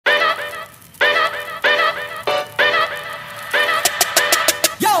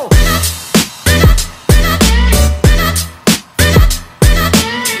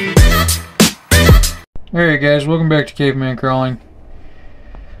Alright guys, welcome back to Caveman Crawling.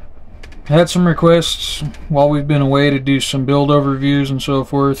 Had some requests while we've been away to do some build overviews and so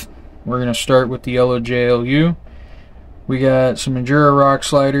forth. We're going to start with the yellow JLU. We got some Endura rock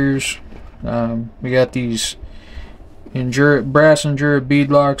sliders. We got these brass Endura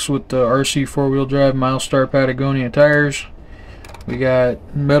beadlocks with the RC 4-wheel drive Milestar Patagonia tires. We got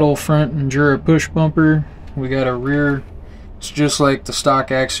metal front Endura push bumper. We got a rear, it's just like the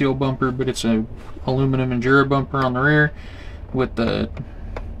stock axial bumper, but it's a aluminum Endura bumper on the rear with the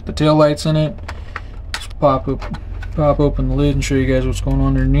tail lights in it. Let's pop open the lid and show you guys what's going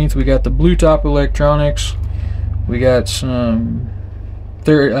on underneath. We got the Blue Top electronics. We got some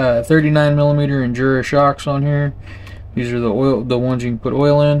 39mm Endura shocks on here. These are the ones you can put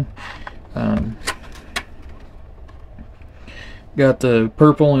oil in. Got the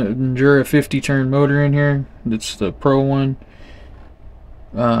purple Endura 50-turn motor in here. It's the Pro one.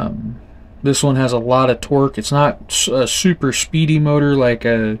 This one has a lot of torque. It's not a super speedy motor like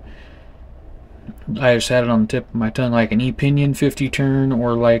I just had it on the tip of my tongue, like an E-Pinion 50-turn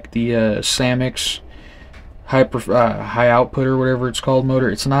or like the Samix high output or whatever it's called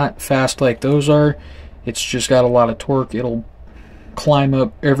motor. It's not fast like those are. It's just got a lot of torque. It'll climb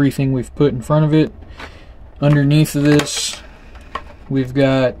up everything we've put in front of it. Underneath of this, we've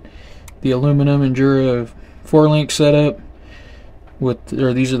got the aluminum Endura 4-link setup.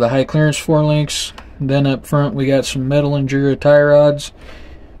 These are the high clearance 4-links. Then up front we got some metal Endura tie rods,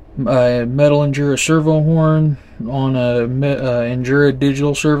 metal Endura servo horn on a Endura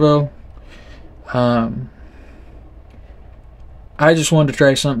digital servo. I just wanted to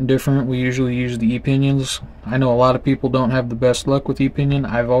try something different. We usually use the E-Pinions. I know a lot of people don't have the best luck with E-Pinion.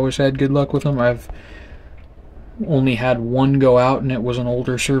 I've always had good luck with them. I've only had one go out and it was an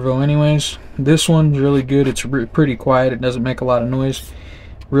older servo anyways. This one's really good. It's pretty quiet. It doesn't make a lot of noise.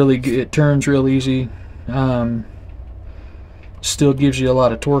 Really good. It turns real easy. Still gives you a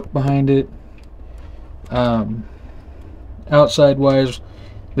lot of torque behind it. Outside wise,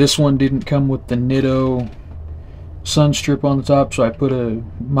 this one didn't come with the Nitto sun strip on the top, so I put a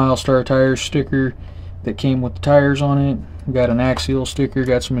Milestar tire sticker that came with the tires on it. We got an axial sticker,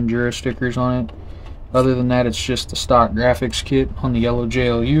 got some Endura stickers on it. Other than that, it's just the stock graphics kit on the yellow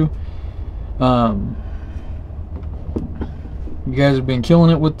JLU. You guys have been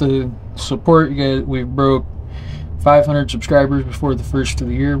killing it with the support. We broke 500 subscribers before the first of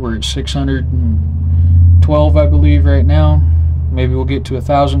the year. We're at 612, I believe, right now. Maybe we'll get to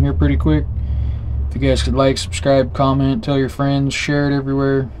 1,000 here pretty quick. If you guys could like, subscribe, comment, tell your friends, share it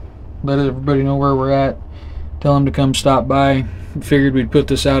everywhere. Let everybody know where we're at. Tell them to come stop by. Figured we'd put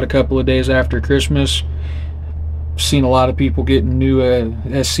this out a couple of days after Christmas. Seen a lot of people getting new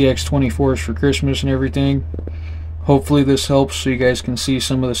SCX 24s for Christmas and everything. Hopefully this helps so you guys can see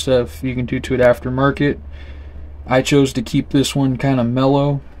some of the stuff you can do to it aftermarket. I chose to keep this one kind of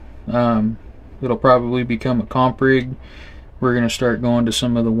mellow. It'll probably become a comp rig. We're going to start going to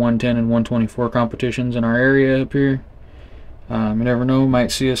some of the 110 and 124 competitions in our area up here. You never know, might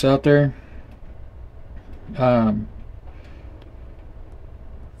see us out there.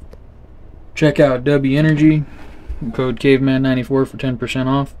 Check out W Energy, code Caveman94 for 10%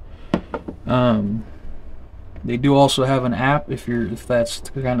 off. They do also have an app if that's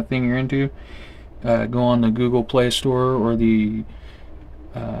the kind of thing you're into. Go on the Google Play Store or the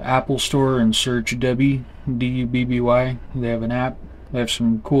Apple Store and search Dubby, D-U-B-B-Y. They have an app. They have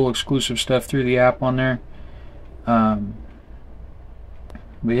some cool exclusive stuff through the app on there. But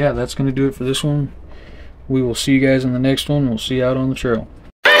yeah, that's going to do it for this one. We will see you guys in the next one. We'll see you out on the trail.